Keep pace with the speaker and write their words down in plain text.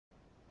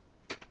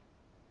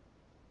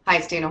Hi,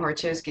 it's Dana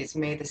Horchowski. It's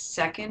May the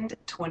 2nd,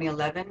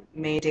 2011,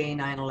 May Day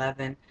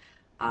 9/11.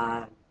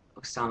 Uh,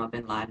 Osama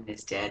bin Laden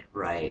is dead,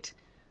 right?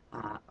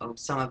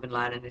 Osama bin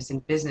Laden is in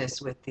business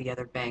with the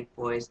other bank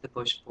boys, the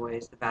Bush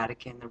boys, the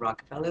Vatican, the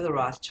Rockefeller, the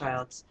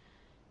Rothschilds.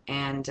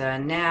 And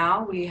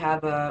now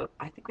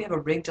I think we have a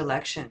rigged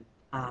election.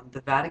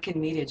 The Vatican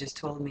media just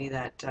told me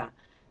that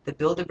the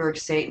Bilderberg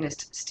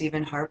Satanist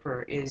Stephen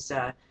Harper is,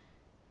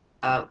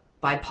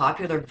 by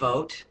popular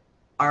vote,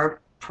 our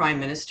prime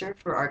minister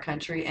for our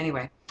country.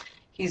 Anyway,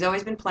 he's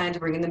always been planned to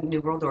bring in the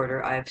New World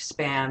Order. I've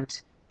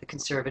spammed the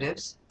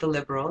Conservatives, the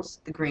Liberals,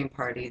 the Green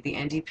Party, the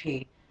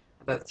NDP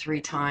about 3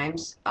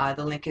 times.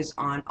 The link is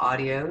on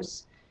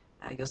audios.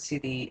 You'll see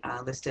the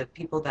list of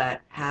people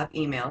that have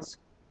emails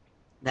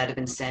that have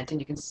been sent, and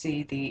you can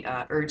see the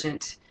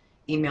urgent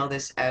email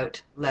this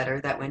out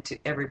letter that went to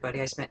everybody.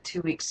 I spent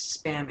 2 weeks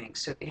spamming.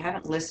 So if you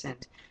haven't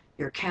listened,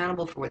 you're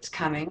accountable for what's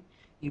coming.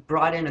 You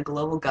brought in a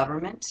global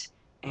government,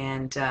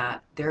 and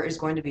there is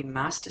going to be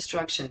mass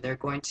destruction. They're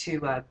going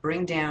to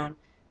bring down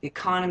the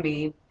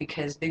economy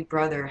because Big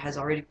Brother has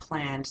already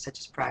planned, such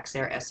as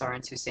Praxair, SR,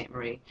 and Sault Ste.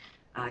 Marie.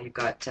 You've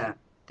got,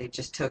 they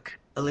just took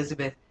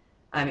Layla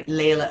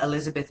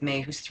Elizabeth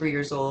May, who's 3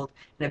 years old,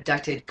 and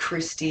abducted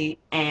Christy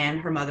Ann,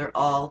 her mother,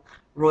 all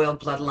royal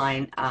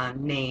bloodline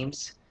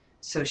names.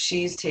 So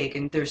she's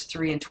taken, there's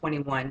 3 and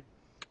 21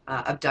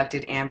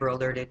 abducted, Amber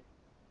alerted.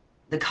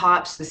 The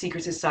cops, the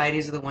secret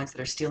societies are the ones that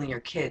are stealing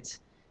your kids.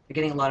 They're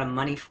getting a lot of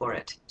money for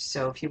it.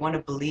 So if you want to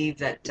believe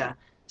that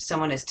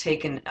someone has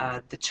taken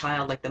the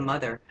child like the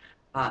mother,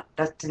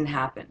 that didn't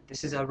happen.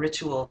 This is a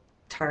ritual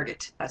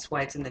target. That's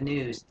why it's in the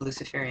news, the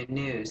Luciferian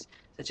news,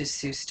 such as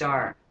Sue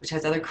Starr, which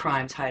has other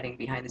crimes hiding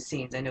behind the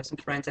scenes. I know some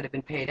friends that have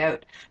been paid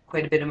out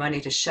quite a bit of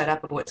money to shut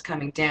up about what's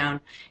coming down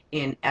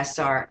in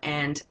SR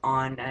and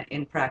on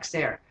in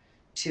Praxair,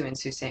 too, in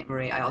Sault Ste.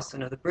 Marie. I also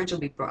know the bridge will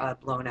be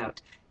blown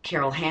out.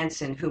 Carol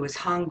Hansen, who was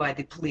hung by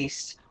the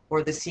police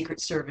or the Secret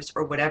Service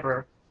or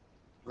whatever.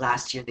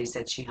 Last year they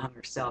said she hung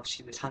herself.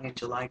 She was hung in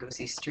July. Go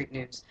see Street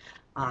News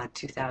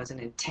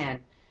 2010,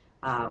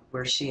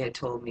 where she had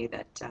told me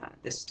that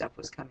this stuff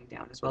was coming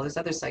down, as well as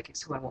other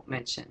psychics who I won't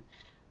mention.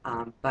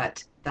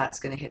 But that's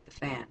going to hit the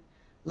fan.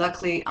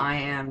 Luckily, I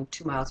am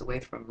 2 miles away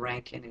from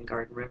Rankin and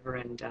Garden River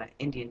and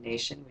Indian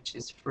Nation, which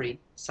is free,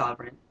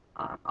 sovereign,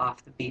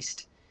 off the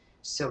beast.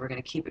 So we're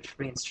going to keep it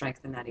free and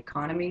strengthen that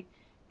economy.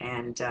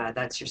 And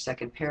that's your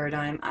second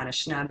paradigm,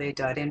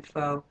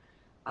 anishnabe.info.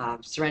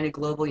 Serenity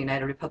Global,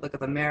 United Republic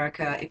of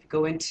America. If you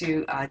go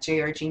into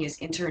JR Genius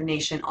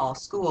Internation All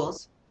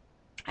Schools,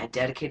 I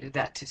dedicated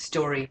that to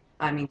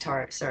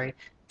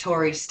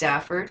Tory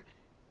Stafford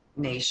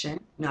Nation,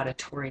 not a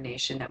Tory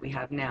nation that we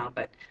have now,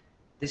 but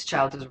this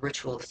child is a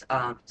ritual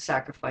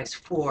sacrifice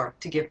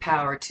to give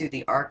power to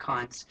the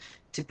archons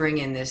to bring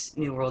in this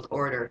New World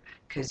Order,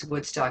 because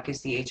Woodstock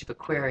is the age of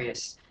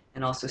Aquarius,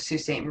 and also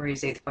Sault Ste.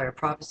 Marie's 8th fire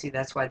prophecy.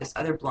 That's why this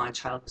other blonde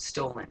child was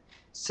stolen.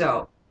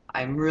 So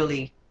I'm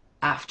really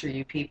after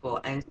you people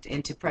and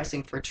into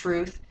pressing for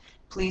truth.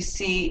 Please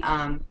see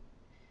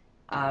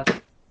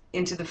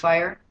Into the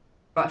Fire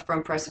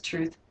from Press of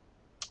Truth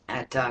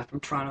at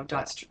from Toronto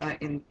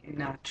in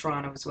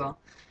Toronto as well.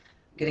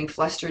 I'm getting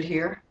flustered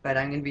here, but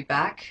I'm going to be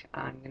back.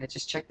 I'm going to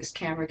just check this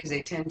camera because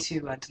they tend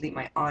to delete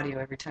my audio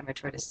every time I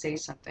try to say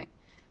something.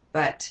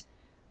 But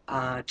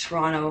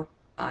Toronto,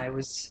 I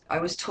was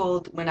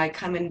told when I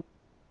come and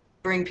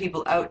bring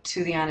people out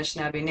to the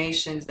Anishinaabe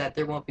Nations that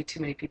there won't be too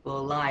many people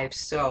alive.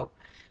 So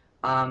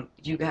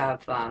you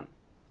have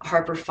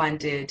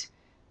Harper-funded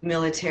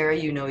military.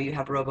 You know, you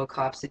have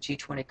RoboCops. The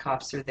G20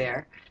 cops are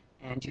there,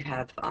 and you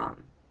have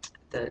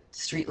the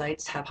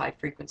streetlights have high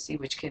frequency,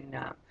 which can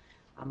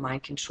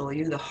mind control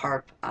you. The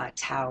HAARP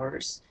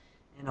towers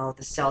and all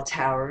the cell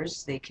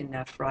towers, they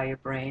can fry your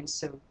brain.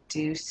 So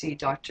do see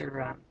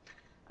Dr.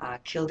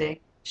 Kilday.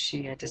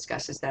 She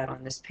discusses that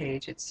on this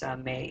page. It's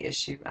May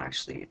issue.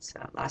 Actually, it's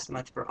last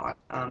month for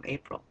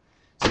April.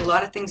 So a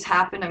lot of things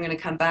happened. I'm going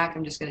to come back.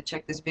 I'm just going to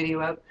check this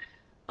video out.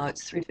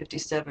 It's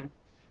 3:57.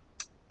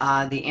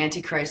 The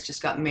Antichrist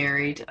just got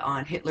married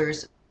on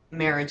Hitler's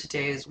marriage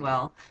day as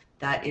well.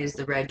 That is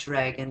the Red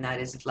Dragon. That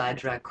is Vlad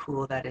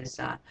Dracul. That is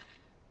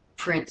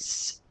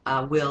Prince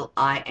Will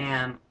I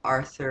Am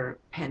Arthur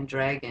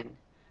Pendragon.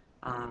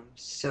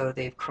 So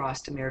they've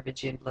crossed a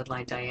Merovingian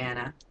bloodline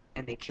Diana,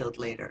 and they killed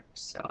later.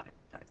 So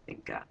I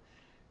think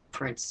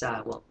Prince,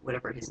 well,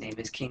 whatever his name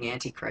is, King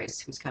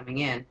Antichrist, who's coming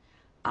in,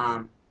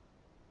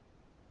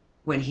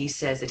 when he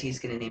says that he's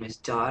going to name his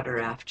daughter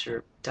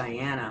after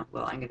Diana,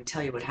 well, I'm going to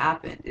tell you what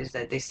happened is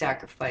that they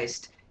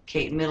sacrificed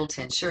Kate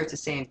Middleton. Sure, it's the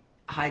same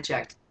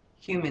hijacked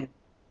human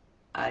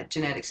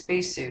genetic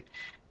spacesuit,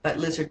 but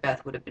Lizard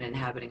Beth would have been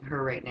inhabiting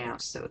her right now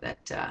so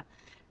that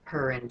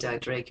her and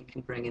Draken can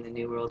bring in the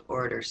New World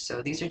Order.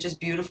 So these are just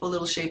beautiful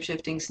little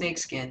shape-shifting snake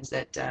skins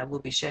that we'll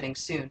be shedding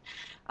soon.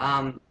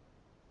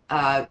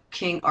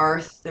 King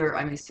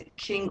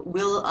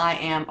Will I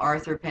Am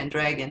Arthur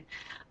Pendragon,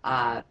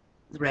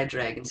 the Red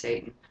Dragon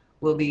Satan,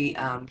 will be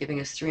giving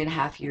us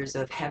 3.5 years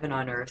of heaven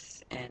on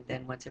earth, and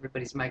then once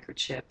everybody's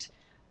microchipped,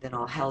 then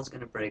all hell's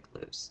going to break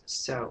loose.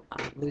 So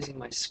I'm losing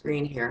my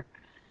screen here.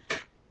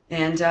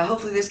 And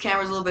hopefully this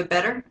camera is a little bit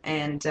better,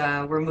 and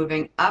we're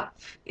moving up.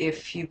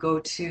 If you go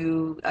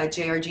to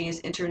JR Genius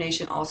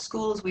Internation All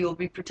Schools, we will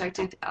be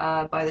protected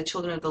by the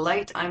Children of the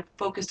Light. I'm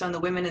focused on the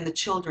women and the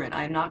children.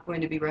 I'm not going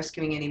to be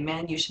rescuing any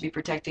men. You should be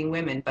protecting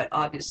women, but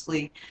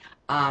obviously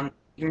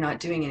you're not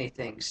doing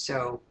anything,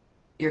 so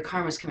your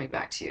karma's coming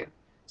back to you.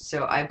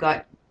 So I've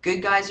got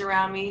good guys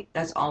around me.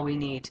 That's all we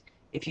need.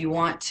 If you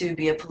want to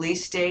be a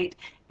police state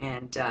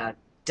and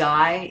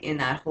die in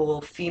that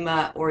whole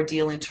FEMA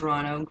ordeal in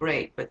Toronto,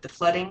 great. But the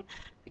flooding,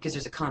 because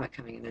there's a comet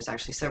coming in, there's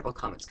actually several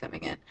comets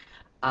coming in.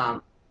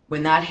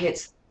 When that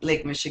hits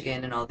Lake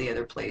Michigan and all the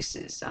other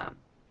places,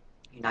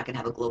 you're not going to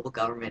have a global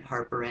government.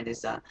 Harper and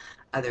his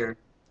other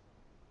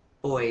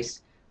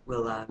boys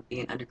will be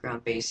in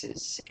underground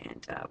bases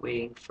and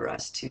waiting for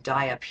us to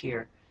die up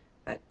here.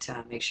 But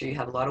make sure you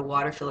have a lot of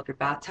water. Fill up your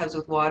bathtubs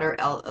with water.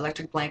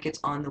 Electric blankets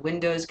on the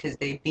windows because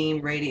they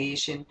beam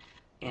radiation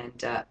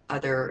and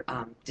other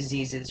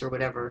diseases or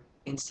whatever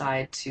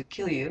inside to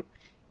kill you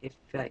if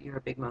you're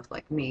a big mouth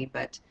like me.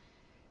 But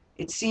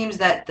it seems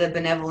that the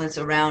benevolence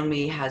around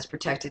me has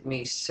protected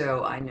me,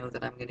 so I know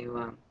that I'm going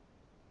to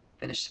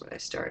finish what I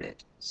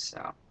started. So,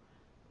 what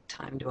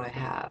time do I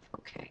have?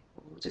 Okay,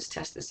 we'll just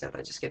test this out.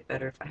 I'll just get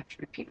better if I have to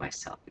repeat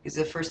myself, because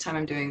the first time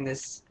I'm doing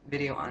this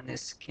video on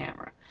this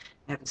camera.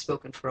 I haven't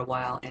spoken for a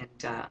while,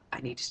 and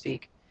I need to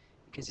speak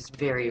because it's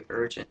very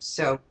urgent.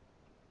 So,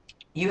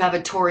 you have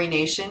a Tory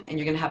nation, and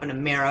you're going to have an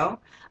Amero.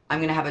 I'm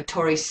going to have a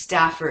Tory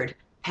Stafford,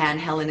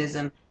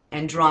 Pan-Hellenism,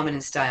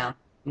 Andromedan style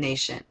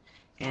nation.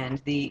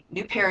 And the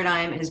new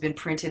paradigm has been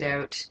printed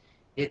out.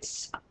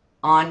 It's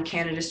on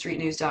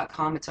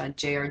CanadaStreetNews.com, it's on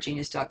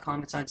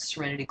jrgenius.com, it's on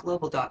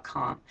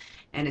SerenityGlobal.com,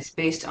 and it's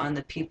based on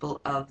the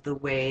people of the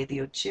way, the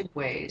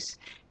Ojibways.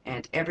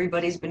 And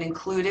everybody's been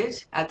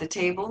included at the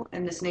table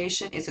in this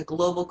nation. It's a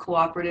global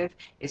cooperative.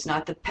 It's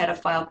not the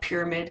pedophile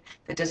pyramid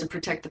that doesn't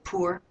protect the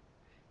poor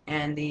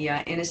and the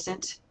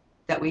innocent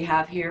that we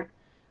have here.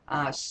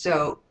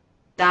 So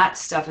that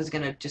stuff is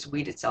going to just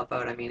weed itself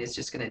out. I mean, it's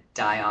just going to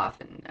die off,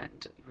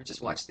 and we'll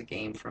just watch the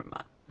game from,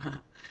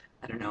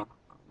 I don't know,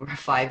 we're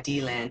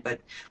 5D land,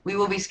 but we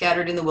will be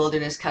scattered in the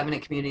wilderness,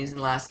 covenant communities in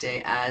the last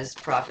day, as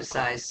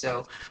prophesied.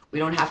 So we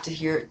don't have to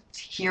hear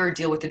or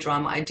deal with the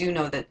drama. I do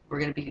know that we're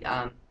going to be,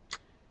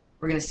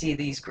 we're going to see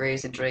these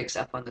grays and drakes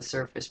up on the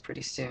surface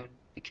pretty soon,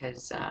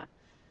 because a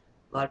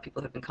lot of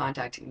people have been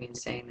contacting me and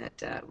saying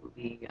that we'll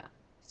be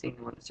seeing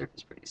them on the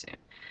surface pretty soon.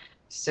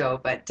 So,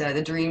 but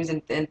the dreams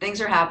and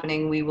things are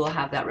happening. We will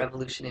have that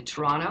revolution in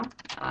Toronto.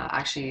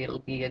 Actually, it'll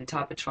be on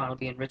top of Toronto. It'll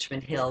be in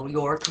Richmond Hill,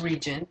 York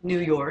region,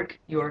 York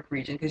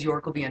region, because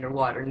York will be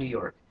underwater, New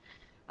York,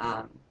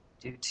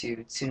 due to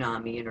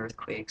tsunami and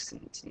earthquakes.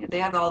 And you know, they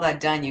have all that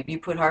done. You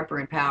put Harper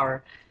in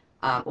power.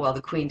 Well,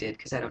 the Queen did,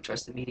 because I don't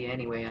trust the media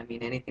anyway. I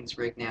mean, anything's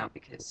rigged now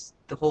because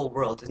the whole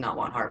world does not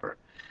want Harper.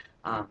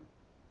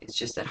 It's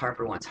just that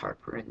Harper wants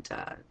Harper, and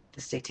the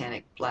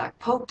satanic black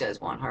Pope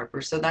does want Harper.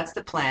 So that's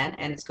the plan,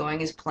 and it's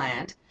going as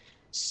planned.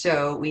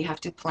 So we have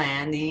to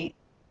plan the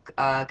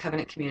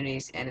covenant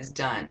communities, and it's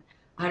done.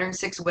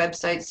 106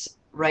 websites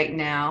right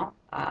now.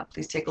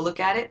 Please take a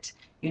look at it.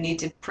 You need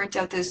to print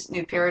out this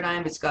new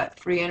paradigm. It's got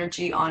free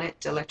energy on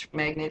it, electric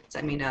magnets,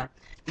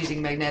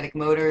 using magnetic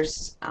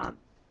motors,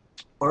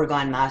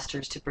 Oregon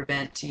Masters to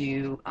prevent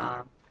you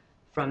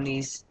from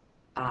these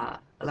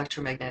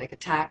electromagnetic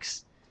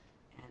attacks.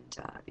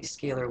 These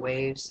scalar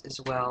waves,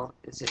 as well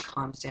as it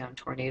calms down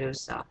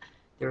tornadoes.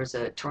 There was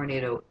a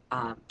tornado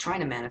trying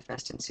to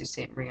manifest in Sault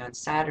Ste. Marie on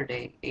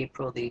Saturday,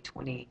 April the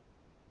 20,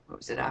 what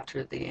was it,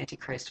 after the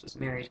Antichrist was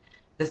married,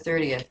 the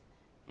 30th,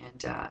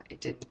 and it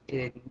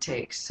didn't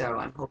take. So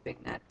I'm hoping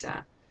that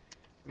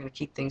we're going to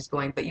keep things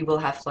going. But you will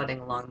have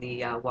flooding along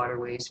the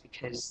waterways,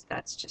 because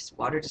that's just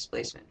water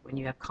displacement. When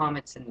you have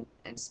comets and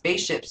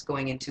spaceships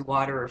going into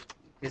water,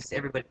 because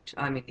everybody,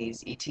 I mean,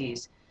 these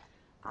ETs,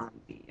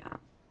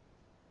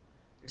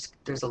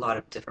 there's a lot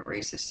of different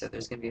races, so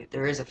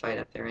there is a fight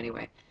up there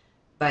anyway.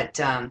 But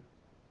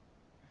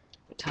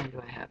what time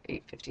do I have?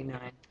 8:59.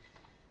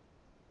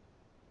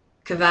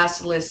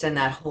 Cavassilis and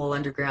that whole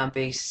underground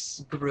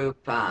base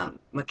group,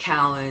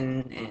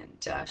 McCowan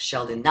and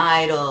Sheldon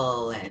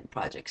Neidl and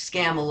Project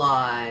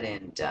Scamalot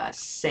and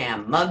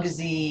Sam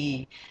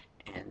Muggsy,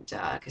 and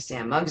because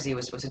Sam Muggsy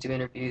was supposed to do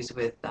interviews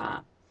with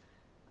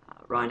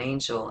Ron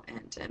Angel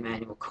and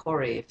Emmanuel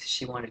Corey if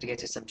she wanted to get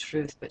to some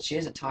truth, but she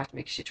hasn't talked to me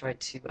because she tried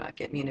to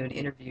get me into an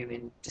interview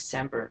in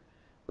December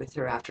with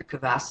her after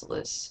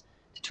Cavassilis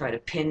to try to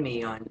pin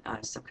me on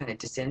some kind of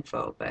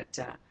disinfo, but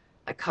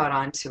I caught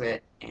on to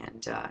it,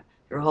 and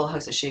your whole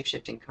house of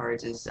shape-shifting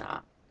cards is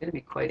going to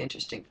be quite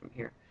interesting from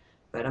here,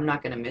 but I'm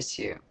not going to miss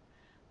you.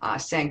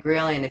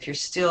 Sangrealian, if you're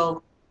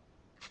still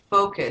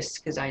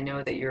focused, because I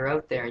know that you're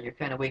out there and you're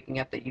kind of waking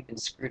up that you've been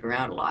screwed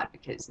around a lot,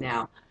 because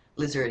now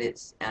Lizard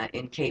is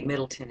in Kate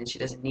Middleton and she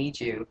doesn't need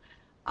you,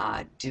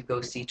 do go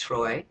see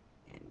Troy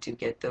and do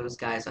get those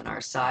guys on our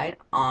side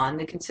on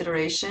the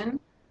consideration.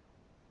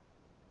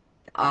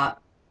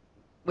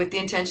 with the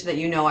intention that,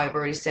 you know, I've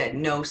already said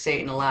no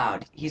Satan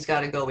allowed. He's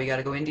got to go. We got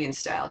to go Indian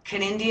style.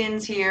 Can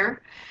Indians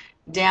here?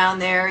 Down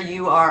there,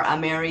 you are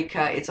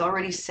America. It's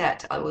already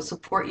set. I will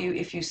support you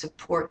if you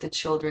support the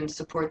children,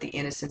 support the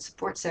innocent,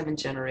 support 7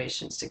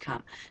 generations to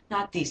come.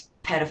 Not these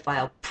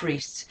pedophile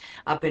priests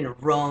up in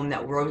Rome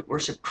that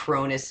worship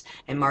Cronus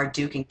and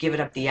Marduk and give it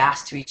up the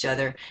ass to each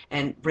other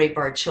and rape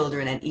our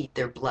children and eat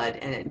their blood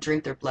and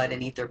drink their blood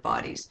and eat their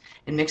bodies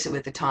and mix it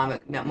with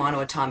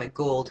monoatomic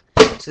gold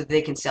so that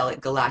they can sell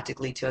it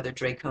galactically to other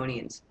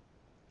draconians.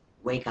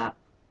 Wake up,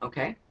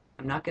 okay?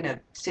 I'm not going to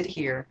sit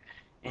here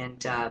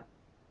and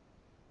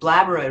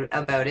blabber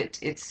about it.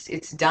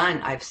 It's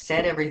done. I've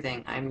said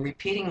everything. I'm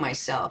repeating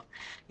myself.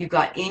 You've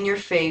got in your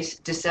face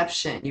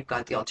deception. You've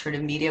got the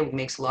alternative media, who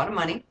makes a lot of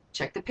money.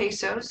 Check the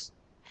pesos.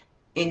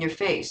 In your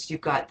face. You've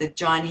got the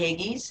John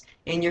Hagis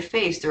in your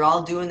face. They're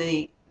all doing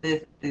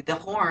the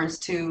horns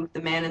to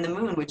the man in the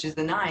moon, which is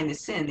the 9, the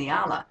sin, the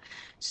Allah.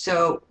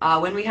 So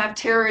when we have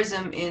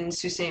terrorism in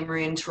Sault Ste.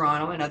 Marie and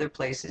Toronto and other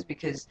places,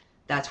 because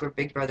that's where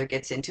Big Brother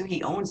gets into,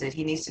 he owns it.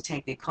 He needs to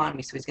tank the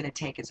economy, so he's going to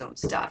tank his own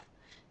stuff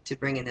to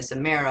bring in this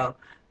Amero.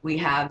 We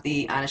have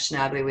the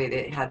Anishinaabe,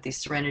 they have the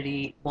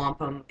Serenity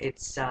Wampum.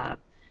 It's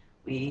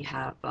we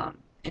have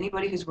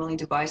anybody who's willing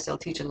to buy, sell,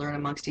 teach, and learn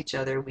amongst each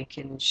other. We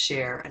can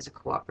share as a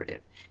cooperative.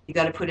 You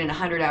got to put in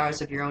 100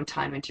 hours of your own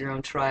time into your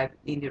own tribe.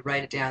 You need to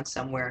write it down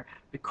somewhere,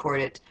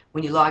 record it.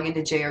 When you log into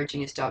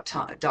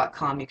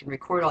jrgenius.com, you can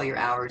record all your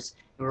hours.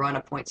 We're on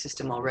a point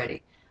system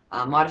already.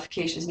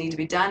 Modifications need to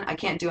be done. I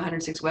can't do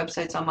 106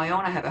 websites on my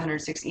own. I have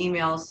 106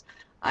 emails.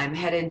 I'm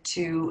headed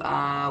to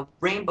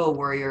Rainbow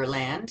Warrior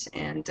land,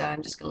 and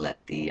I'm just going to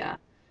let the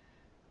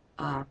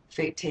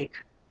fate take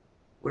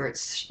where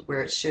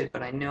it should.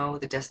 But I know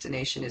the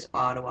destination is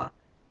Ottawa,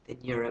 then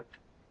Europe,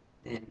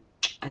 then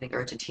I think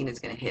Argentina is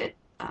going to hit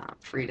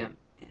freedom,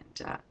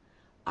 and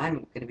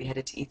I'm going to be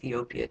headed to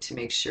Ethiopia to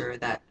make sure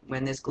that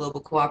when this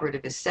global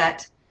cooperative is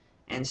set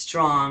and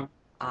strong,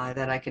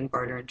 that I can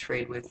barter and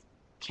trade with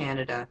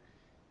Canada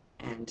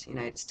and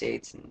United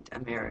States and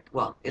America.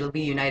 Well, it'll be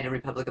United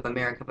Republic of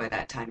America by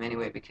that time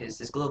anyway, because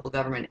this global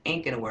government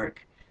ain't going to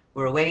work.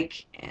 We're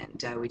awake,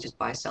 and we just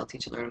buy, sell,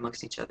 teach, and learn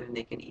amongst each other, and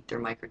they can eat their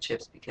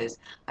microchips, because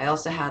I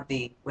also have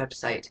the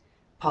website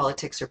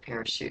Politics or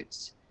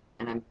Parachutes,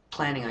 and I'm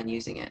planning on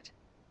using it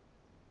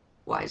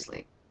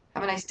wisely.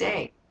 Have a nice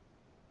day.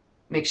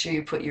 Make sure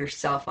you put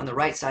yourself on the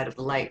right side of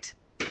the light,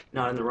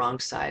 not on the wrong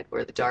side,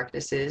 where the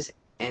darkness is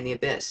and the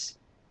abyss,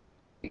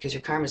 because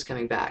your karma's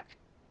coming back.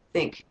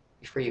 Think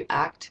before you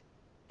act,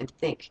 and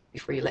think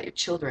before you let your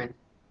children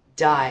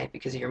die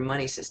because of your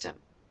money system.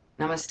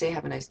 Namaste,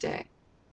 have a nice day.